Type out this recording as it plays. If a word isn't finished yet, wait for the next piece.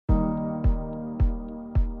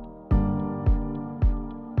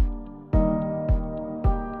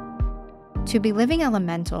To be living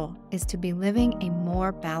elemental is to be living a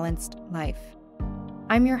more balanced life.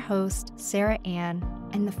 I'm your host, Sara Ann,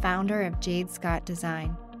 and the founder of Jade Scott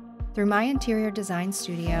Design. Through my interior design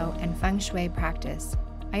studio and Feng Shui practice,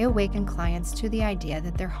 I awaken clients to the idea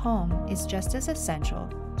that their home is just as essential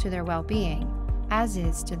to their well-being as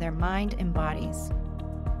is to their mind and bodies.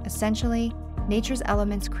 Essentially, nature's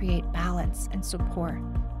elements create balance and support,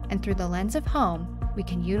 and through the lens of home, we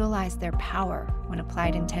can utilize their power when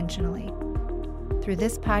applied intentionally. Through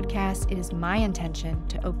this podcast, it is my intention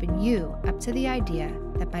to open you up to the idea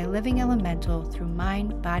that by living elemental through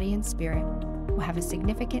mind, body, and spirit will have a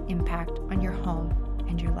significant impact on your home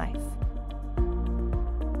and your life.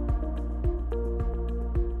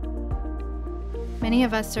 Many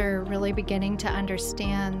of us are really beginning to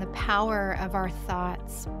understand the power of our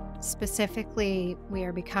thoughts. Specifically, we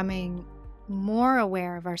are becoming more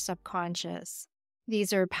aware of our subconscious.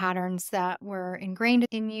 These are patterns that were ingrained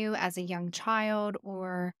in you as a young child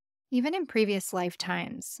or even in previous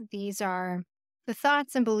lifetimes. These are the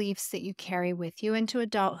thoughts and beliefs that you carry with you into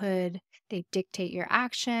adulthood. They dictate your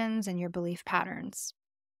actions and your belief patterns.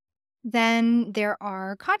 Then there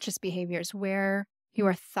are conscious behaviors where you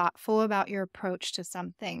are thoughtful about your approach to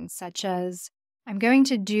something, such as, I'm going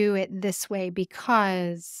to do it this way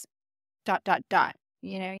because ...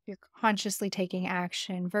 You're consciously taking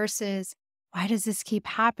action versus, why does this keep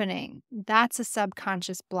happening? That's a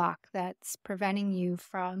subconscious block that's preventing you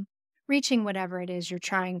from reaching whatever it is you're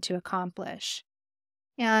trying to accomplish.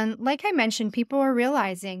 And like I mentioned, people are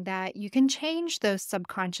realizing that you can change those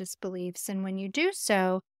subconscious beliefs. And when you do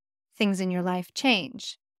so, things in your life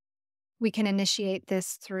change. We can initiate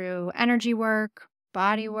this through energy work,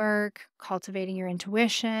 body work, cultivating your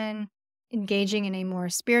intuition, engaging in a more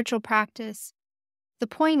spiritual practice. The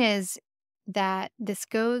point is that this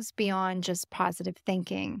goes beyond just positive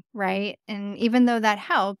thinking, right? And even though that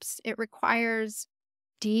helps, it requires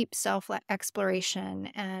deep self-exploration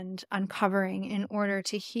and uncovering in order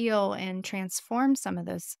to heal and transform some of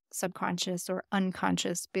those subconscious or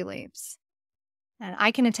unconscious beliefs. And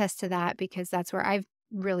I can attest to that because that's where I've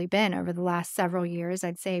really been over the last several years.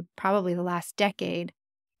 I'd say probably the last decade.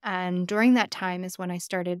 And during that time is when I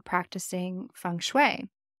started practicing Feng Shui.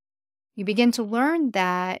 You begin to learn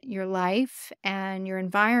that your life and your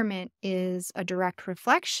environment is a direct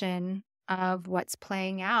reflection of what's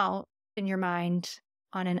playing out in your mind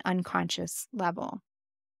on an unconscious level.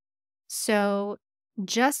 So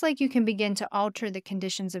just like you can begin to alter the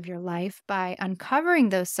conditions of your life by uncovering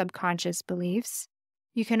those subconscious beliefs,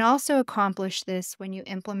 you can also accomplish this when you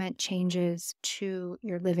implement changes to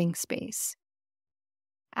your living space.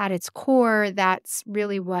 At its core, that's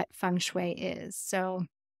really what Feng Shui is. So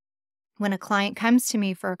when a client comes to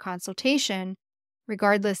me for a consultation,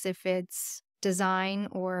 regardless if it's design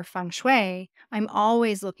or Feng Shui, I'm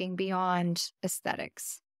always looking beyond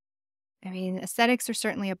aesthetics. I mean, aesthetics are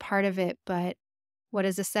certainly a part of it, but what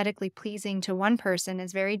is aesthetically pleasing to one person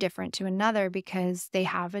is very different to another because they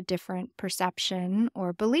have a different perception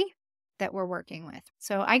or belief that we're working with.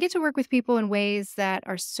 So I get to work with people in ways that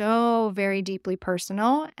are so very deeply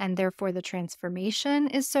personal, and therefore the transformation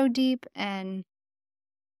is so deep, and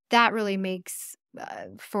that really makes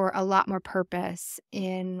for a lot more purpose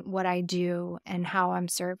in what I do and how I'm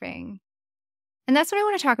serving. And that's what I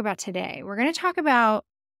want to talk about today. We're going to talk about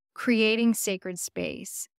creating sacred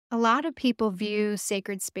space. A lot of people view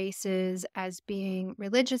sacred spaces as being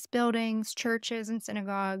religious buildings, churches, and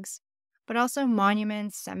synagogues, but also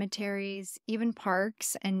monuments, cemeteries, even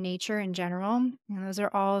parks, and nature in general. And those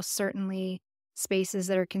are all certainly spaces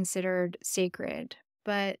that are considered sacred.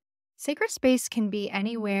 But sacred space can be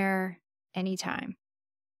anywhere, anytime.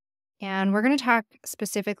 And we're going to talk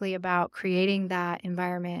specifically about creating that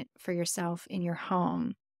environment for yourself in your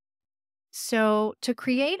home. So to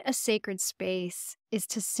create a sacred space is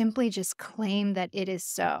to simply just claim that it is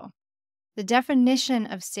so. The definition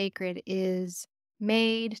of sacred is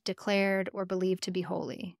made, declared, or believed to be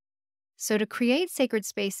holy. So to create sacred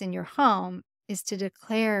space in your home is to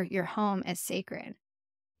declare your home as sacred.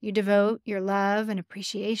 You devote your love and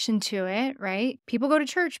appreciation to it, right? People go to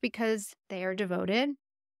church because they are devoted.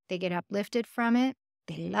 They get uplifted from it.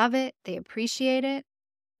 They love it. They appreciate it.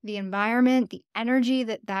 The environment, the energy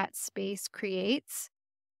that that space creates,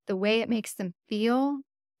 the way it makes them feel,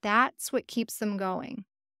 that's what keeps them going.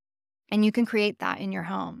 And you can create that in your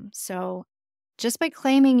home. So just by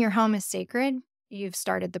claiming your home is sacred, you've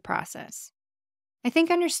started the process. I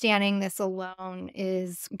think understanding this alone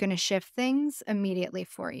is going to shift things immediately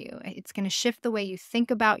for you. It's going to shift the way you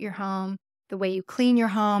think about your home, the way you clean your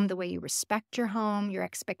home, the way you respect your home, your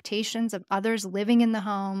expectations of others living in the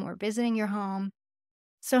home or visiting your home.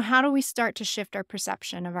 So how do we start to shift our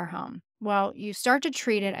perception of our home? Well, you start to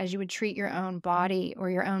treat it as you would treat your own body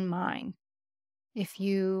or your own mind. If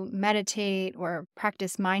you meditate or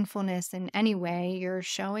practice mindfulness in any way, you're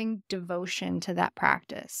showing devotion to that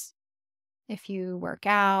practice. If you work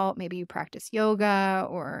out, maybe you practice yoga,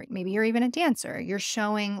 or maybe you're even a dancer, you're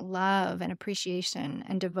showing love and appreciation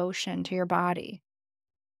and devotion to your body.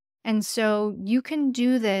 And so you can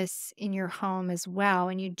do this in your home as well.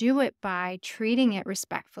 And you do it by treating it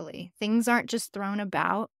respectfully. Things aren't just thrown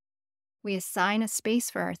about. We assign a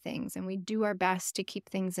space for our things and we do our best to keep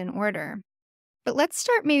things in order. But let's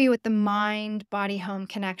start maybe with the mind body home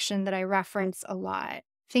connection that I reference a lot.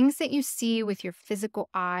 Things that you see with your physical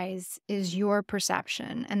eyes is your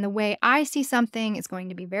perception. And the way I see something is going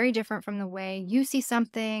to be very different from the way you see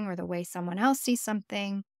something or the way someone else sees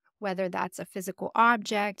something, whether that's a physical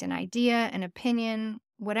object, an idea, an opinion,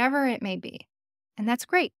 whatever it may be. And that's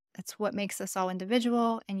great. That's what makes us all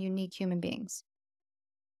individual and unique human beings.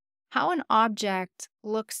 How an object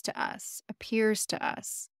looks to us, appears to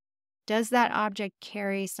us, does that object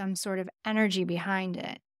carry some sort of energy behind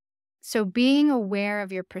it? So, being aware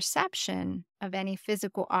of your perception of any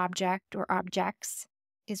physical object or objects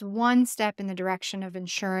is one step in the direction of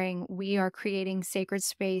ensuring we are creating sacred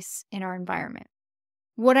space in our environment.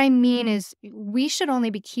 What I mean is, we should only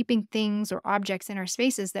be keeping things or objects in our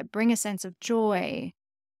spaces that bring a sense of joy,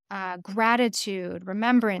 gratitude,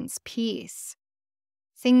 remembrance, peace.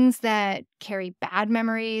 Things that carry bad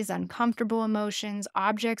memories, uncomfortable emotions,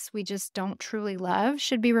 objects we just don't truly love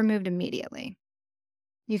should be removed immediately.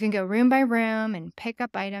 You can go room by room and pick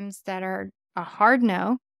up items that are a hard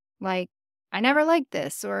no, like, I never liked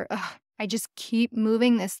this, or "Ugh, I just keep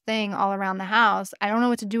moving this thing all around the house. I don't know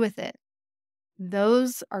what to do with it."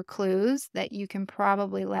 Those are clues that you can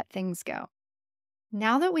probably let things go.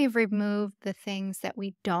 Now that we've removed the things that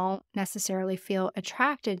we don't necessarily feel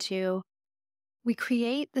attracted to, we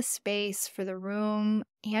create the space for the room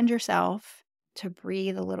and yourself to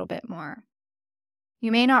breathe a little bit more.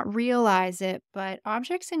 You may not realize it, but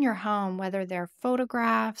objects in your home, whether they're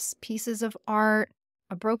photographs, pieces of art,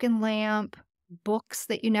 a broken lamp, books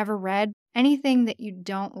that you never read, anything that you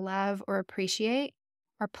don't love or appreciate,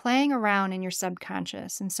 are playing around in your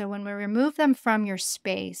subconscious. And so when we remove them from your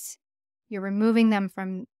space, you're removing them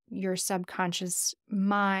from your subconscious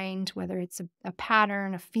mind, whether it's a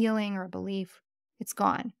pattern, a feeling, or a belief, it's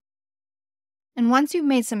gone. And once you've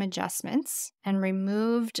made some adjustments and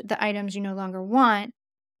removed the items you no longer want,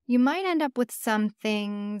 you might end up with some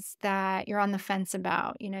things that you're on the fence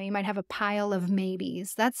about. You might have a pile of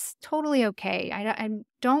maybes. That's totally okay. I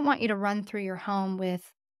don't want you to run through your home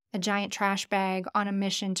with a giant trash bag on a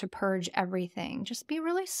mission to purge everything. Just be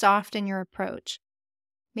really soft in your approach.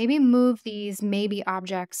 Maybe move these maybe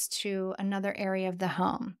objects to another area of the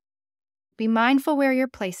home. Be mindful where you're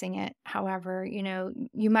placing it. However,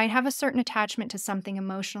 you might have a certain attachment to something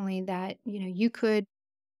emotionally that, you could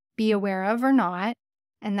be aware of or not.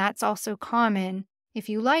 And that's also common. If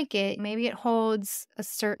you like it, maybe it holds a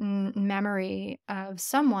certain memory of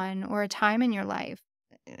someone or a time in your life.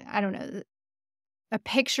 I don't know. A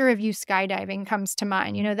picture of you skydiving comes to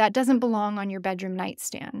mind. That doesn't belong on your bedroom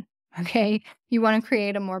nightstand. Okay. You want to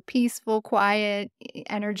create a more peaceful, quiet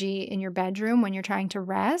energy in your bedroom when you're trying to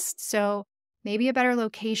rest. So maybe a better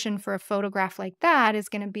location for a photograph like that is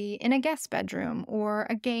going to be in a guest bedroom or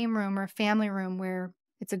a game room or a family room where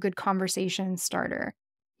it's a good conversation starter.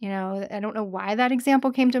 I don't know why that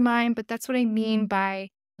example came to mind, but that's what I mean by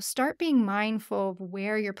start being mindful of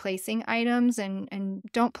where you're placing items and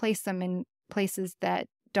don't place them in places that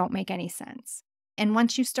don't make any sense. And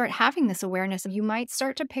once you start having this awareness, you might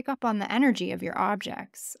start to pick up on the energy of your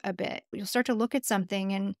objects a bit. You'll start to look at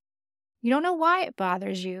something and you don't know why it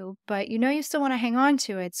bothers you, but you still want to hang on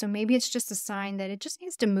to it. So maybe it's just a sign that it just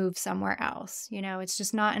needs to move somewhere else. It's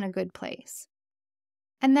just not in a good place.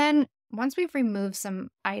 And then once we've removed some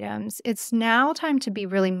items, it's now time to be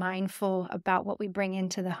really mindful about what we bring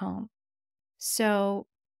into the home. So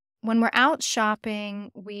when we're out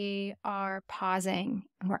shopping, we are pausing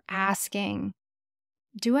and we're asking,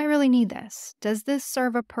 do I really need this? Does this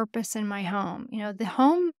serve a purpose in my home? The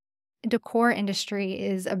home decor industry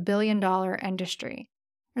is $1 billion industry.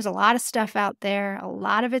 There's a lot of stuff out there. A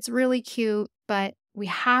lot of it's really cute, but we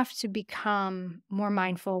have to become more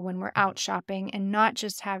mindful when we're out shopping and not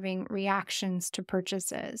just having reactions to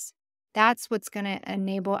purchases. That's what's going to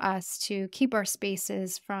enable us to keep our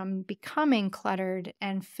spaces from becoming cluttered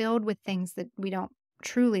and filled with things that we don't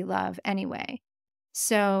truly love anyway.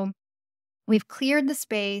 So we've cleared the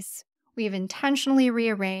space, we've intentionally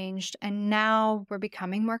rearranged, and now we're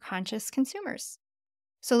becoming more conscious consumers.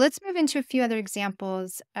 So let's move into a few other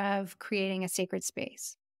examples of creating a sacred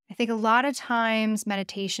space. I think a lot of times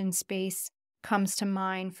meditation space comes to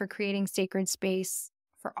mind for creating sacred space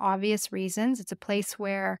for obvious reasons. It's a place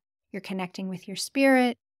where you're connecting with your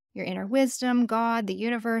spirit, your inner wisdom, God, the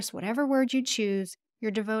universe, whatever word you choose.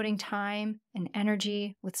 You're devoting time and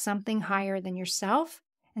energy with something higher than yourself.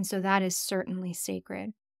 And so that is certainly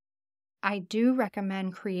sacred. I do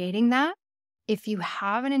recommend creating that. If you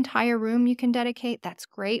have an entire room you can dedicate, that's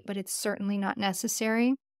great, but it's certainly not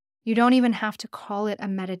necessary. You don't even have to call it a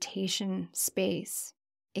meditation space.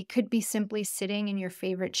 It could be simply sitting in your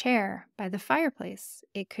favorite chair by the fireplace.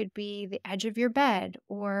 It could be the edge of your bed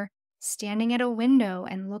or standing at a window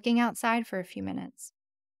and looking outside for a few minutes.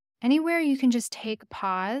 Anywhere you can just take a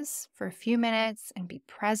pause for a few minutes and be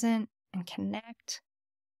present and connect.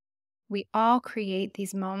 We all create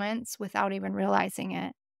these moments without even realizing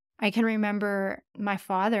it. I can remember my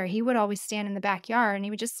father, he would always stand in the backyard and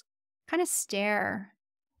he would just kind of stare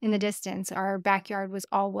in the distance. Our backyard was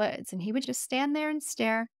all woods and he would just stand there and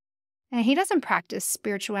stare. And he doesn't practice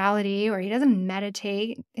spirituality or he doesn't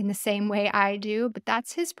meditate in the same way I do, but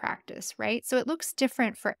that's his practice, right? So it looks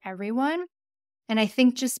different for everyone. And I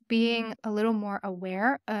think just being a little more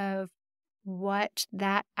aware of what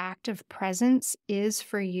that act of presence is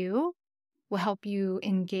for you will help you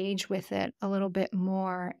engage with it a little bit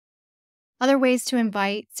more. Other ways to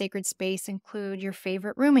invite sacred space include your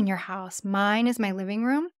favorite room in your house. Mine is my living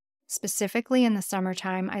room, specifically in the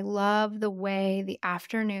summertime. I love the way the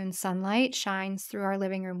afternoon sunlight shines through our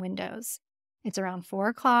living room windows. It's around 4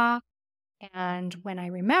 o'clock, and when I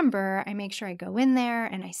remember, I make sure I go in there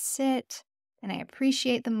and I sit and I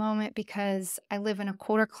appreciate the moment because I live in a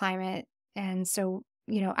colder climate. And so,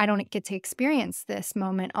 I don't get to experience this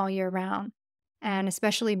moment all year round. And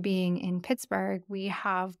especially being in Pittsburgh, we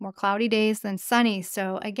have more cloudy days than sunny.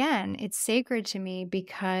 So again, it's sacred to me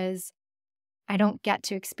because I don't get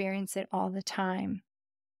to experience it all the time.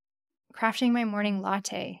 Crafting my morning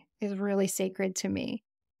latte is really sacred to me.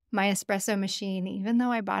 My espresso machine, even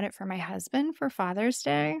though I bought it for my husband for Father's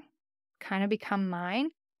Day, kind of become mine.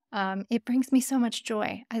 It brings me so much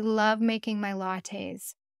joy. I love making my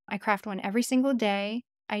lattes. I craft one every single day.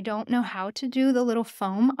 I don't know how to do the little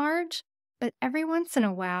foam art, but every once in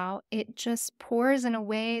a while, it just pours in a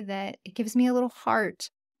way that it gives me a little heart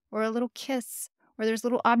or a little kiss, or there's a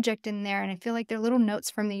little object in there. And I feel like they're little notes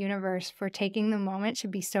from the universe for taking the moment to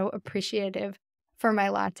be so appreciative for my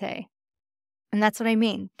latte. And that's what I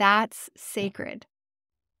mean. That's sacred.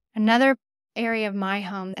 Another area of my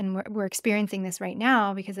home, and we're experiencing this right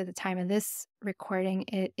now because at the time of this recording,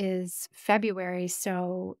 it is February,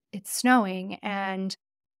 so it's snowing. And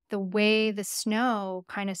the way the snow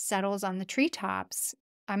kind of settles on the treetops,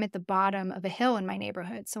 I'm at the bottom of a hill in my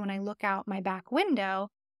neighborhood. So when I look out my back window,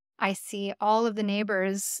 I see all of the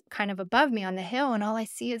neighbors kind of above me on the hill, and all I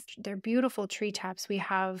see is their beautiful treetops. We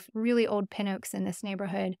have really old pin oaks in this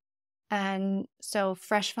neighborhood. And so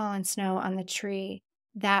fresh fallen snow on the tree,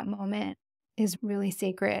 that moment is really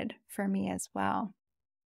sacred for me as well.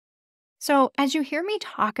 So as you hear me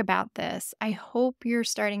talk about this, I hope you're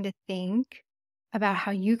starting to think about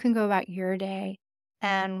how you can go about your day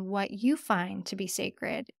and what you find to be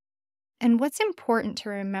sacred. And what's important to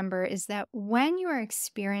remember is that when you are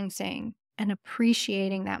experiencing and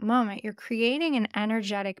appreciating that moment, you're creating an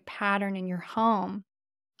energetic pattern in your home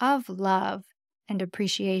of love and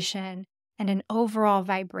appreciation and an overall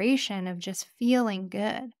vibration of just feeling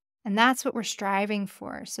good. And that's what we're striving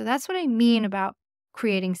for. So that's what I mean about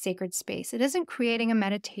creating sacred space. It isn't creating a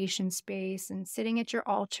meditation space and sitting at your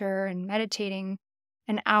altar and meditating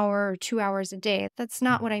an hour or 2 hours a day. That's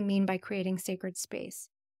not what I mean by creating sacred space.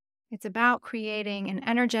 It's about creating an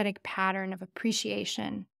energetic pattern of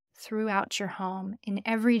appreciation throughout your home in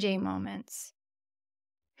everyday moments.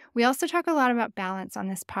 We also talk a lot about balance on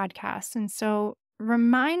this podcast. And so,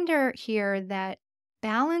 reminder here that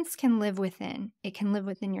balance can live within. It can live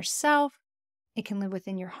within yourself, it can live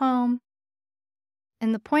within your home.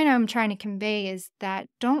 And the point I'm trying to convey is that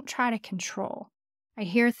don't try to control. I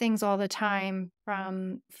hear things all the time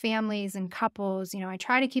from families and couples, I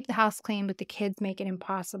try to keep the house clean, but the kids make it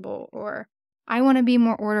impossible. Or I want to be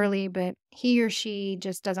more orderly, but he or she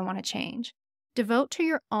just doesn't want to change. Devote to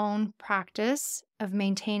your own practice of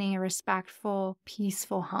maintaining a respectful,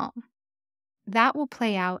 peaceful home. That will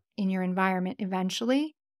play out in your environment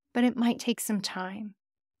eventually, but it might take some time.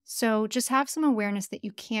 So just have some awareness that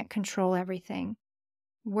you can't control everything.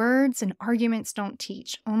 Words and arguments don't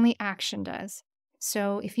teach, only action does.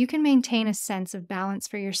 So if you can maintain a sense of balance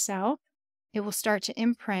for yourself, it will start to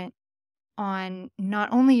imprint on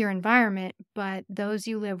not only your environment, but those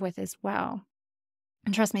you live with as well.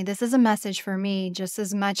 And trust me, this is a message for me just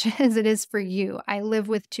as much as it is for you. I live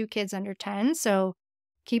with 2 kids under 10, so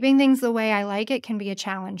Keeping things the way I like it can be a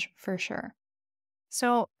challenge for sure.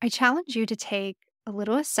 So I challenge you to take a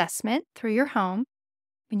little assessment through your home.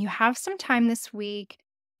 When you have some time this week,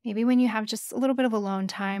 maybe when you have just a little bit of alone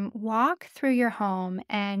time, walk through your home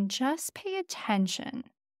and just pay attention.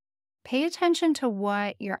 Pay attention to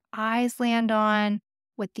what your eyes land on,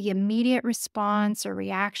 what the immediate response or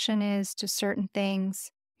reaction is to certain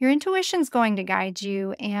things. Your intuition's going to guide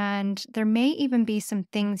you, and there may even be some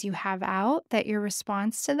things you have out that your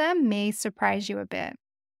response to them may surprise you a bit.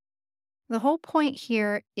 The whole point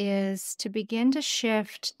here is to begin to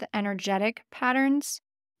shift the energetic patterns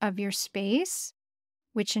of your space,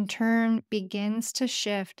 which in turn begins to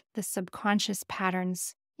shift the subconscious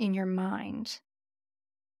patterns in your mind.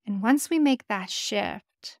 And once we make that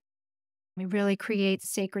shift, we really create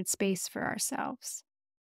sacred space for ourselves.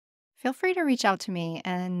 Feel free to reach out to me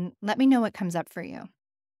and let me know what comes up for you.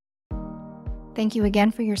 Thank you again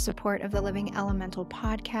for your support of the Living Elemental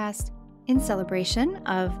podcast. In celebration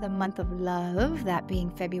of the month of love, that being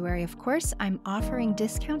February, of course, I'm offering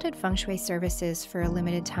discounted Feng Shui services for a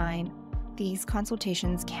limited time. These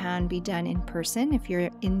consultations can be done in person if you're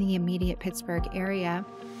in the immediate Pittsburgh area.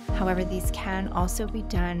 However, these can also be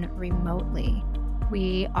done remotely.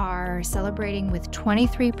 We are celebrating with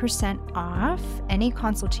 23% off any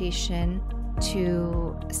consultation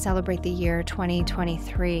to celebrate the year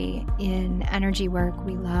 2023. In energy work,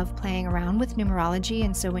 we love playing around with numerology,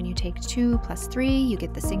 and so when you take 2 plus 3, you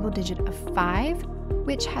get the single digit of 5,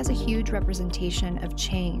 which has a huge representation of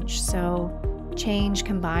change. So change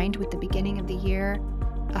combined with the beginning of the year,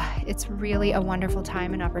 it's really a wonderful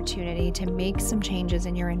time and opportunity to make some changes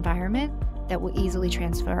in your environment that will easily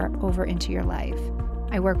transfer over into your life.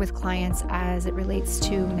 I work with clients as it relates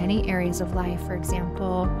to many areas of life. For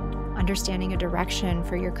example, understanding a direction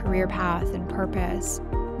for your career path and purpose,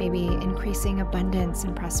 maybe increasing abundance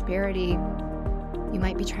and prosperity. You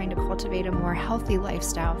might be trying to cultivate a more healthy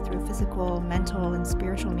lifestyle through physical, mental, and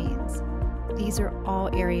spiritual means. These are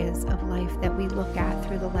all areas of life that we look at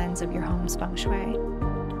through the lens of your home's feng shui.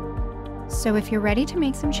 So if you're ready to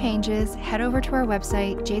make some changes, head over to our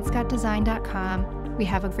website, jadescottdesign.com. We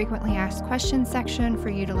have a frequently asked questions section for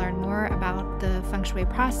you to learn more about the feng shui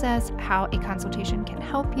process, how a consultation can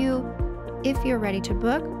help you. If you're ready to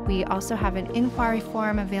book, we also have an inquiry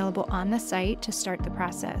form available on the site to start the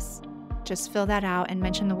process. Just fill that out and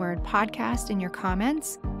mention the word podcast in your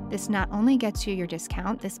comments. This not only gets you your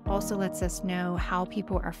discount, this also lets us know how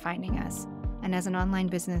people are finding us. And as an online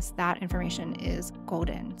business, that information is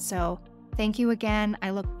golden. So thank you again.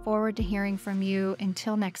 I look forward to hearing from you.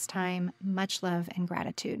 Until next time, much love and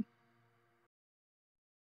gratitude.